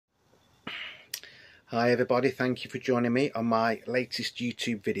Hi everybody, thank you for joining me on my latest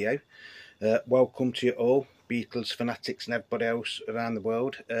YouTube video. Welcome to you all, Beatles fanatics and everybody else around the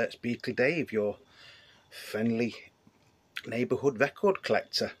world. It's Beatle Dave, your friendly neighbourhood record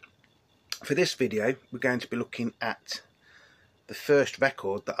collector. For this video we're going to be looking at the first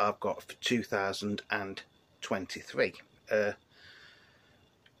record that I've got for 2023. And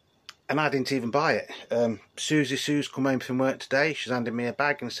I didn't even buy it. Suzie Sue's come home from work today. She's handed me a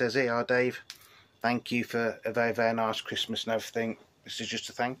bag and says, "Here, Dave, thank you for a very, very nice Christmas and everything. This is just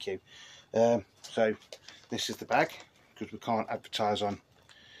a thank you." So this is the bag, because we can't advertise on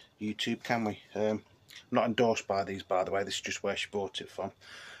YouTube, can we? I'm not endorsed by these, by the way. This is just where she bought it from.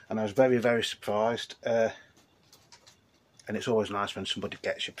 And I was very, very surprised. And it's always nice when somebody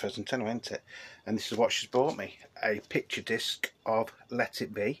gets your present anyway, isn't it? And this is what she's bought me. A picture disc of Let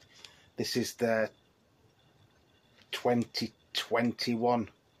It Be. This is the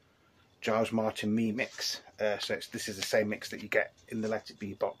 2021 Giles Martin remix. So this is the same mix that you get in the Let It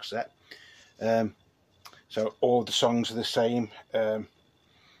Be box set. So all the songs are the same.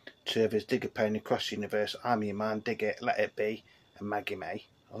 Service, Dig a Pony, Across the Universe, I'm Your Man, Dig It, Let It Be, and Maggie May.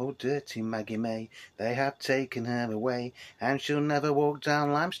 Oh, dirty Maggie May, they have taken her away, and she'll never walk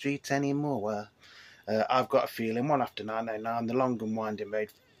down Lime Street anymore. I've got a feeling, one after 909, the long and winding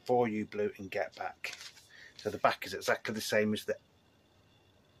road, For You Blue and Get Back. So the back is exactly the same as the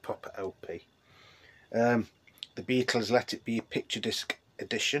proper LP. The Beatles Let It Be picture disc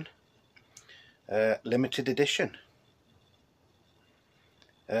edition, limited edition.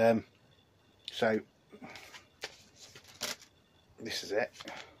 So this is it.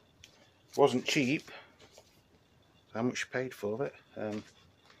 Wasn't cheap. How much you paid for it?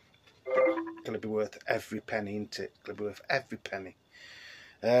 Gonna be worth every penny, isn't it? Gonna be worth every penny.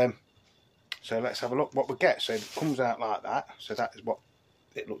 So let's have a look what we get. So it comes out like that. So that is what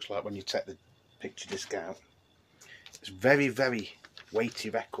it looks like when you take the picture disc out. It's very, very weighty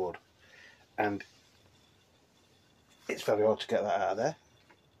record, and it's very hard to get that out of there.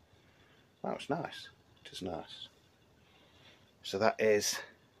 Wow, it's nice. It is nice. So that is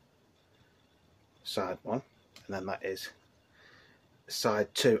side one, and then that is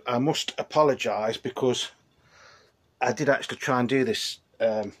side two. I must apologise because I did actually try and do this.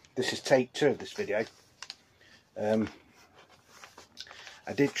 This is take two of this video.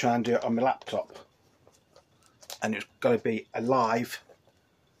 I did try and do it on my laptop, and it's got to be a live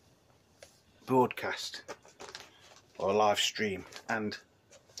broadcast or a live stream, and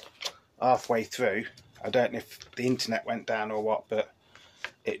halfway through, I don't know if the internet went down or what, but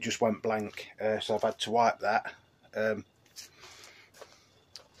it just went blank, so I've had to wipe that.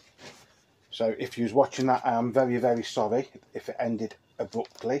 So if you was watching that, I am very, very sorry if it ended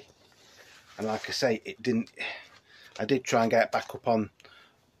abruptly, and like I say, it didn't. I did try and get it back up on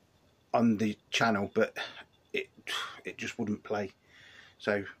the channel, but it just wouldn't play.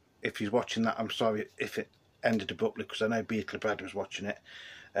 So if you're watching that, I'm sorry if it ended abruptly, because I know Beatle Brad was watching it.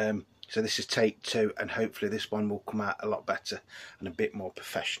 So this is take two, and hopefully this one will come out a lot better and a bit more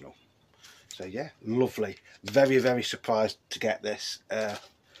professional. So yeah, lovely. Very, very surprised to get this, and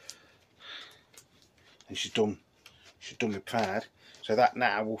she's done me proud. So that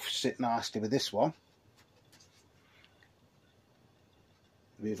now will sit nicely with this one,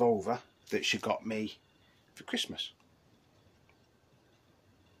 the revolver that she got me for Christmas.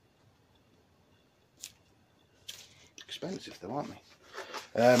 Expensive though, aren't they?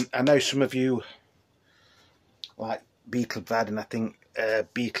 I know some of you like Beatle Brad, and I think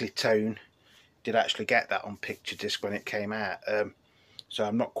Beatle Tone did actually get that on picture disc when it came out. So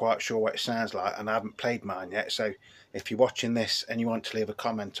I'm not quite sure what it sounds like, and I haven't played mine yet. So if you're watching this and you want to leave a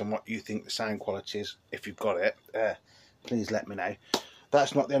comment on what you think the sound quality is, if you've got it, please let me know.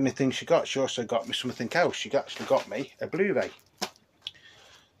 That's not the only thing she got. She also got me something else. She actually got me a Blu-ray.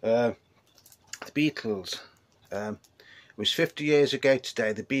 The Beatles. It was 50 years ago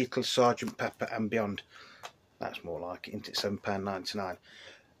today. The Beatles, Sgt. Pepper and Beyond. That's more like it, isn't it? £7.99.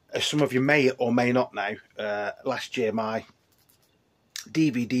 As some of you may or may not know, last year my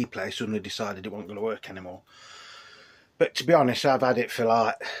DVD player suddenly decided it wasn't going to work anymore. But to be honest, I've had it for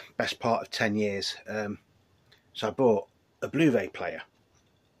like best part of 10 years. So I bought a Blu-ray player,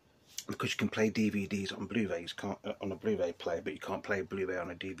 because you can play DVDs on Blu-rays, on a Blu-ray player, but you can't play a Blu-ray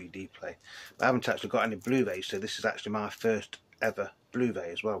on a DVD player. But I haven't actually got any Blu-rays, so this is actually my first ever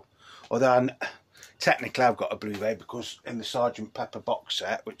Blu-ray as well. Although technically I've got a Blu-ray, because in the Sgt. Pepper box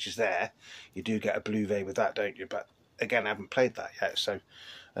set, which is there, you do get a Blu-ray with that, don't you? But again, I haven't played that yet, so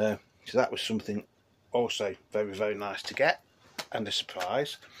that was something also very, very nice to get, and a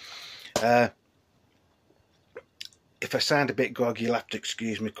surprise. If I sound a bit groggy, you'll have to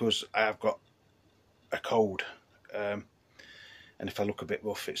excuse me, because I have got a cold, and if I look a bit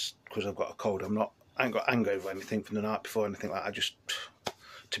rough, it's because I've got a cold. I ain't got hangover or anything from the night before, anything like that. I just,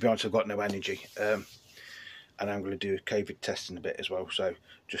 to be honest, I've got no energy. And I'm going to do a COVID test in a bit as well, so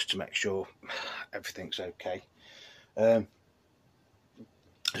just to make sure everything's okay. As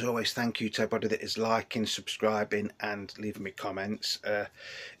always, thank you to everybody that is liking, subscribing and leaving me comments.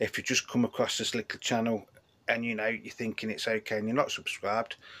 If you just come across this little channel and you know you're thinking it's okay and you're not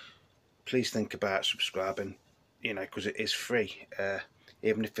subscribed, please think about subscribing, you know, because it is free.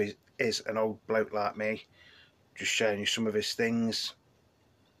 Even if it is an old bloke like me just showing you some of his things.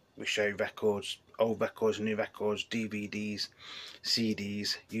 We show records, old records, new records, DVDs,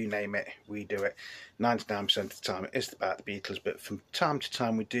 CDs, you name it, we do it. 99% of the time it is about the Beatles, but from time to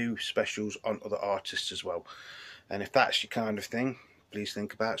time we do specials on other artists as well. And if that's your kind of thing, please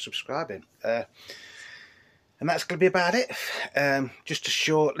think about subscribing. And that's going to be about it. Just a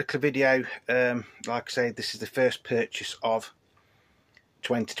short little video. Like I say, this is the first purchase of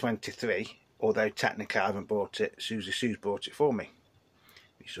 2023, although technically I haven't bought it. Suzie Sue's bought it for me.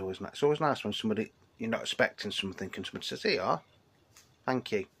 It's always nice when somebody, you're not expecting something and somebody says, here you are,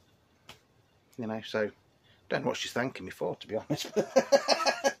 thank you. You know, so don't know what she's thanking me for, to be honest.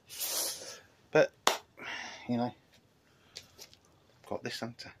 But, you know, got this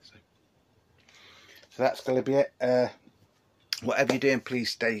centre. So that's going to be it. Whatever you're doing,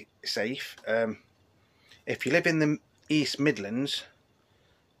 please stay safe. If you live in the East Midlands,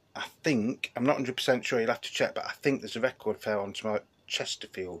 I think, I'm not 100% sure, you'll have to check, but I think there's a record fair on tomorrow.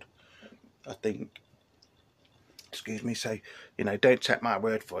 Chesterfield, I think. Excuse me. So, you know, don't take my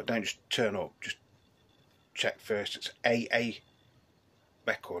word for it. Don't just turn up. Just check first. It's AA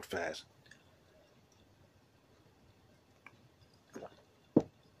record fairs.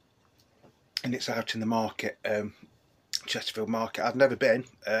 And it's out in the market, Chesterfield Market. I've never been,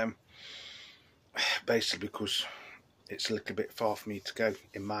 basically because it's a little bit far for me to go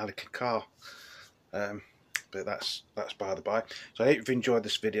in my little car. But that's by the by. So I hope you've enjoyed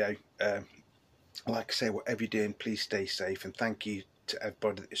this video. Like I say, whatever you're doing, please stay safe, and thank you to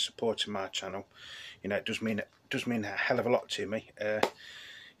everybody that is supporting my channel. You know, it does mean a hell of a lot to me.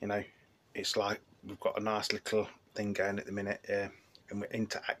 You know, it's like we've got a nice little thing going at the minute, and we're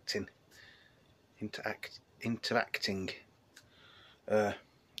interacting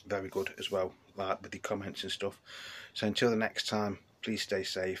very good as well, like with the comments and stuff. So until the next time, please stay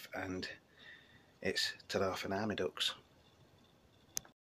safe, and it's ta-ra for now, my ducks.